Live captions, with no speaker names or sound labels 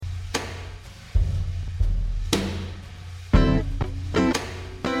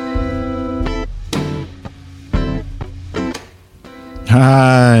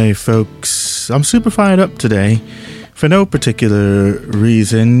Hi, folks. I'm super fired up today for no particular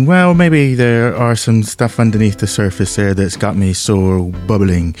reason. Well, maybe there are some stuff underneath the surface there that's got me so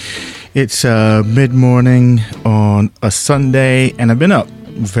bubbling. It's mid-morning on a Sunday, and I've been up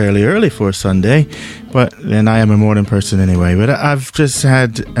fairly early for a Sunday, but then I am a morning person anyway. But I've just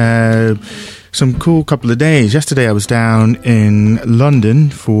had some cool couple of days. Yesterday I was down in London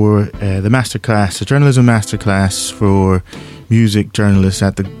for the masterclass, the journalism masterclass for music journalists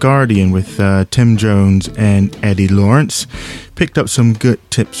at The Guardian with Tim Jones and Eddie Lawrence. Picked up some good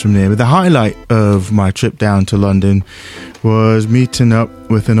tips from there. But the highlight of my trip down to London was meeting up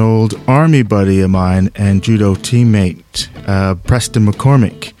with an old army buddy of mine and judo teammate, Preston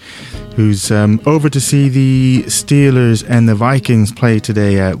McCormick, who's over to see the Steelers and the Vikings play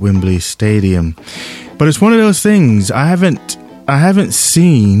today at Wembley Stadium. But it's one of those things I haven't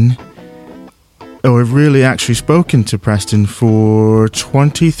seen or really actually spoken to Preston for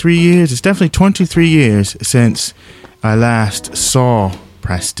 23 years. It's definitely 23 years since I last saw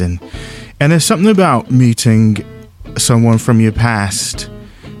Preston. And there's something about meeting someone from your past.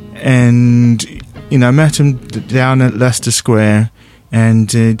 And, you know, I met him down at Leicester Square. And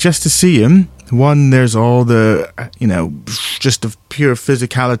just to see him, one, there's all the, you know, just the pure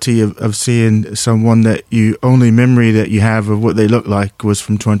physicality of seeing someone that you, only memory that you have of what they look like was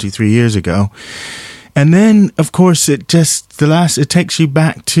from 23 years ago. And then, of course, it takes you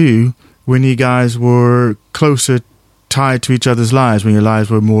back to when you guys were closer tied to each other's lives, when your lives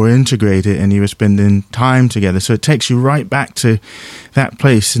were more integrated and you were spending time together. So it takes you right back to that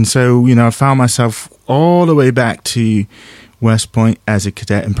place. And so, you know, I found myself all the way back to West Point as a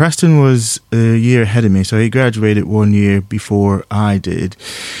cadet, and Preston was a year ahead of me, so he graduated 1 year before I did.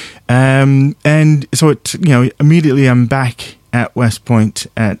 And so immediately I'm back at West Point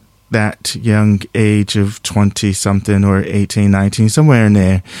at that young age of 20 something or 18, 19, somewhere in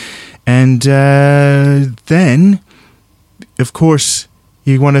there. And then, of course,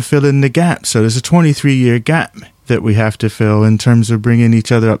 you want to fill in the gap. So there's a 23-year gap that we have to fill in terms of bringing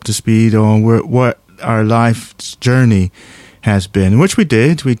each other up to speed on what our life's journey has been, which we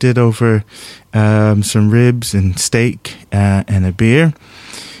did. We did over some ribs and steak and a beer.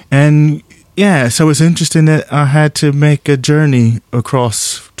 And yeah, so it's interesting that I had to make a journey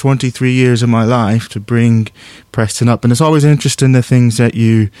across 23 years of my life to bring Preston up. And it's always interesting the things that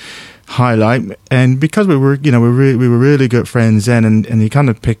you highlight. And because we were really good friends then, and you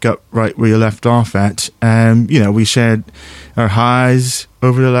kind of pick up right where you left off at. We shared our highs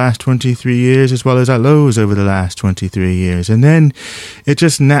over the last 23 years as well as our lows over the last 23 years. And then it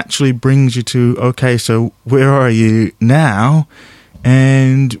just naturally brings you to, okay, so where are you now?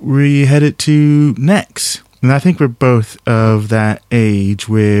 And where are you headed to next? And I think we're both of that age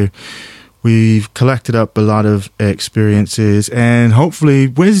where we've collected up a lot of experiences and hopefully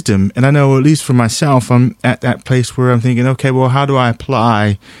wisdom. And I know, at least for myself, I'm at that place where I'm thinking, okay, well, how do I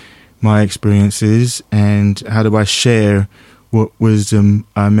apply my experiences and how do I share what wisdom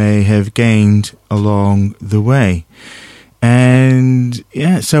I may have gained along the way? And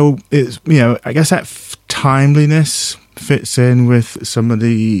yeah, so it's, I guess that timeliness fits in with some of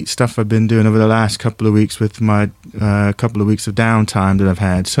the stuff I've been doing over the last couple of weeks with my couple of weeks of downtime that I've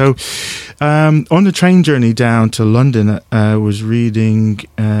had. So on the train journey down to London, I was reading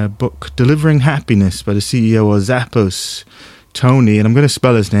a book, Delivering Happiness, by the CEO of Zappos, Tony, and I'm going to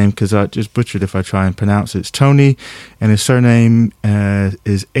spell his name because I just butchered if I try and pronounce it. It's Tony, and his surname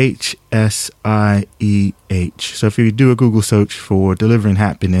is Hsieh. So if you do a Google search for Delivering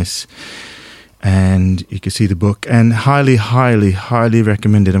Happiness, and you can see the book, and highly, highly, highly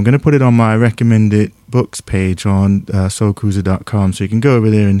recommended. I'm going to put it on my recommended books page on soulcruiser.com, so you can go over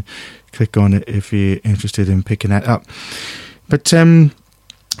there and click on it if you're interested in picking that up. But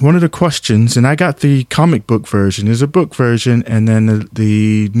one of the questions, and I got the comic book version. There's a book version, and then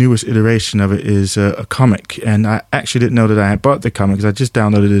the newest iteration of it is a comic. And I actually didn't know that I had bought the comic because I just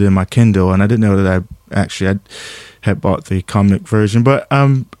downloaded it in my Kindle, and I didn't know that I had bought the comic version. But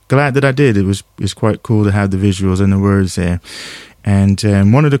I'm glad that I did. It's quite cool to have the visuals and the words there. And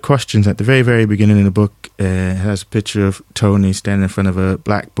one of the questions at the very, very beginning of the book has a picture of Tony standing in front of a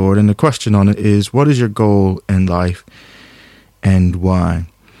blackboard, and the question on it is, what is your goal in life and why?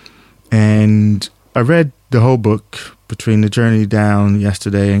 And I read the whole book between the journey down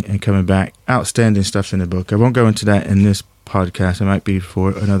yesterday and coming back. Outstanding stuff in the book. I won't go into that in this podcast. It might be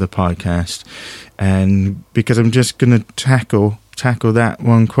for another podcast. And because I'm just going to tackle that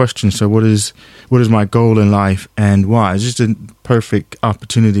one question. So what is my goal in life and why? It's just a perfect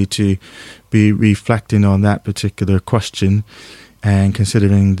opportunity to be reflecting on that particular question and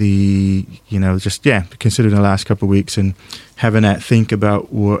considering considering the last couple of weeks and having that think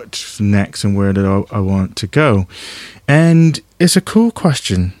about what's next and where I want to go. And it's a cool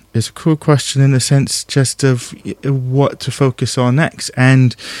question. It's a cool question in the sense just of what to focus on next.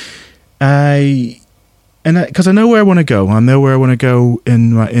 And because I know where I want to go. I know where I want to go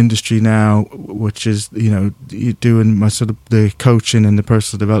in my industry now, which is, doing my sort of the coaching and the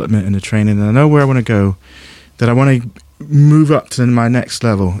personal development and the training. And I know where I want to go, that I want to move up to my next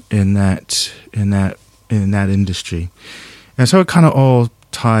level in that industry. And so it kind of all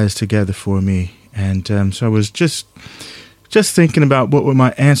ties together for me. And so I was just thinking about what would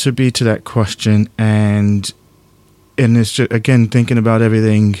my answer be to that question, and it's just, again, thinking about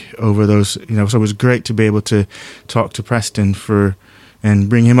everything over those, so it was great to be able to talk to Preston and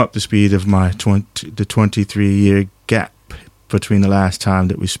bring him up to speed of the 23-year gap between the last time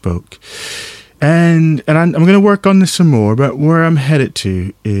that we spoke. And I'm going to work on this some more, but where I'm headed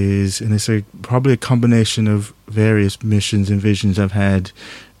to is, and it's probably a combination of various missions and visions I've had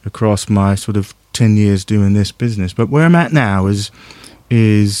across my sort of 10 years doing this business. But where I'm at now is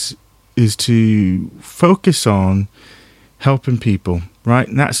to focus on helping people, right?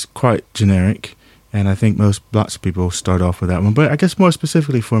 And that's quite generic, and I think lots of people start off with that one. But I guess more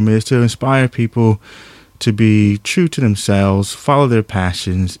specifically for me is to inspire people to be true to themselves, follow their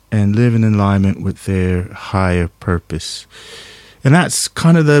passions, and live in alignment with their higher purpose. And that's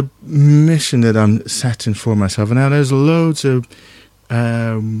kind of the mission that I'm setting for myself. And now there's loads of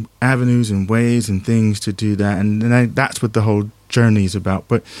avenues and ways and things to do that, and that's what the whole journey is about.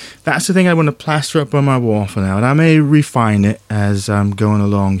 But that's the thing I want to plaster up on my wall for now, and I may refine it as I'm going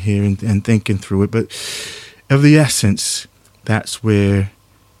along here and thinking through it. But of the essence, that's where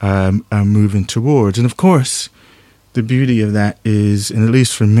I'm moving towards. And of course, the beauty of that is, and at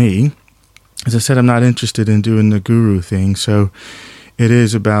least for me, as I said, I'm not interested in doing the guru thing, so it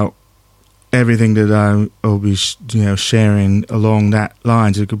is about everything that I will be sharing along that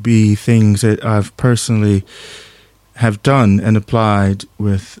lines. It could be things that I've personally have done and applied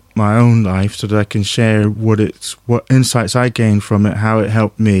with my own life, so that I can share what insights I gained from it, how it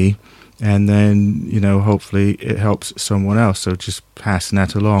helped me, and then hopefully it helps someone else. So just passing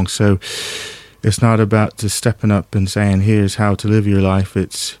that along. So it's not about just stepping up and saying, here's how to live your life.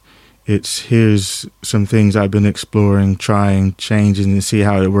 It's here's some things I've been exploring, trying, changing, and see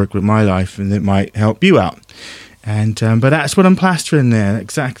how it worked with my life, and it might help you out. And but that's what I'm plastering there,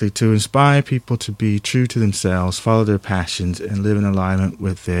 exactly, to inspire people to be true to themselves, follow their passions, and live in alignment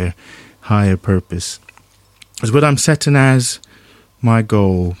with their higher purpose. Is what I'm setting as my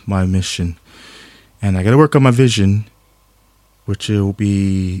goal, my mission. And I got to work on my vision, which will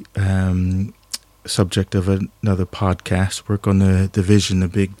be subject of another podcast. Work on the vision, the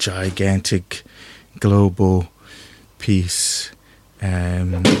big, gigantic, global piece.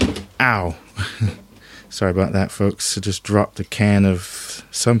 Ow. Sorry about that, folks. I just dropped a can of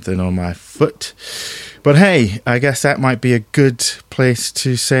something on my foot. But hey, I guess that might be a good place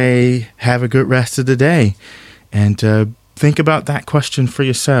to say, have a good rest of the day. And think about that question for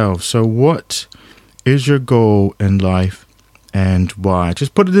yourself. So what is your goal in life, and why?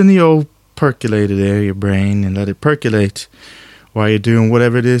 Just put it in the old percolator there, your brain, and let it percolate while you're doing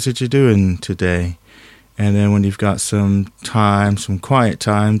whatever it is that you're doing today. And then when you've got some time, some quiet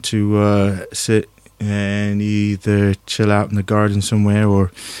time to sit and either chill out in the garden somewhere,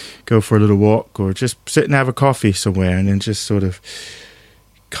 or go for a little walk, or just sit and have a coffee somewhere, and then just sort of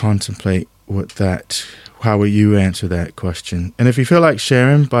contemplate how will you answer that question. And if you feel like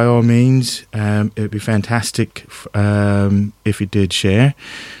sharing, by all means, it'd be fantastic if you did share.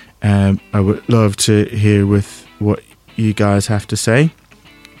 I would love to hear with what you guys have to say.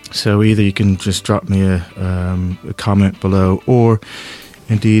 So either you can just drop me a comment below, or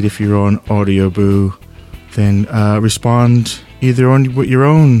indeed, if you're on Audioboo, then respond either on with your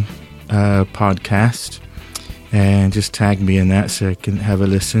own podcast and just tag me in that so I can have a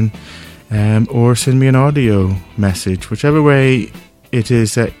listen, or send me an audio message, whichever way it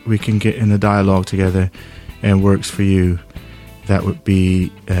is that we can get in a dialogue together and works for you. That would be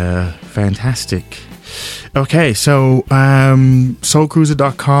fantastic. Okay, so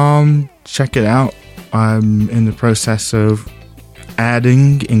soulcruiser.com, check it out. I'm in the process of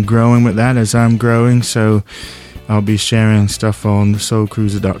adding and growing with that as I'm growing, so I'll be sharing stuff on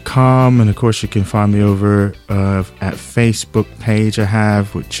soulcruiser.com, and of course you can find me over at Facebook page I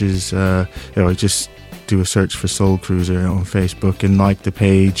have, which is just do a search for Soul Cruiser on Facebook and like the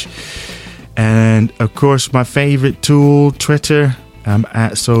page. And of course my favorite tool, Twitter, I'm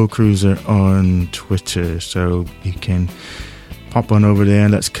at Soul Cruiser on Twitter, so you can pop on over there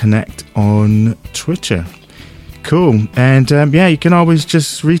and let's connect on Twitter. Cool. And yeah, you can always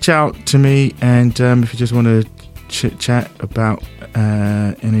just reach out to me, and if you just want to chit chat about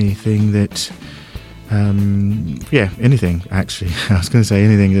anything that anything actually. I was going to say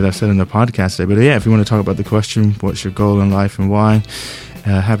anything that I've said on the podcast today, but yeah, if you want to talk about the question, what's your goal in life and why,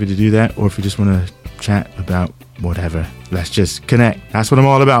 happy to do that. Or if you just want to chat about whatever, let's just connect. That's what I'm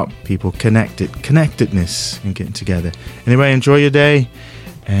all about, people. Connectedness and getting together. Anyway, enjoy your day,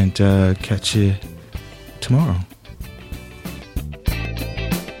 and catch you tomorrow.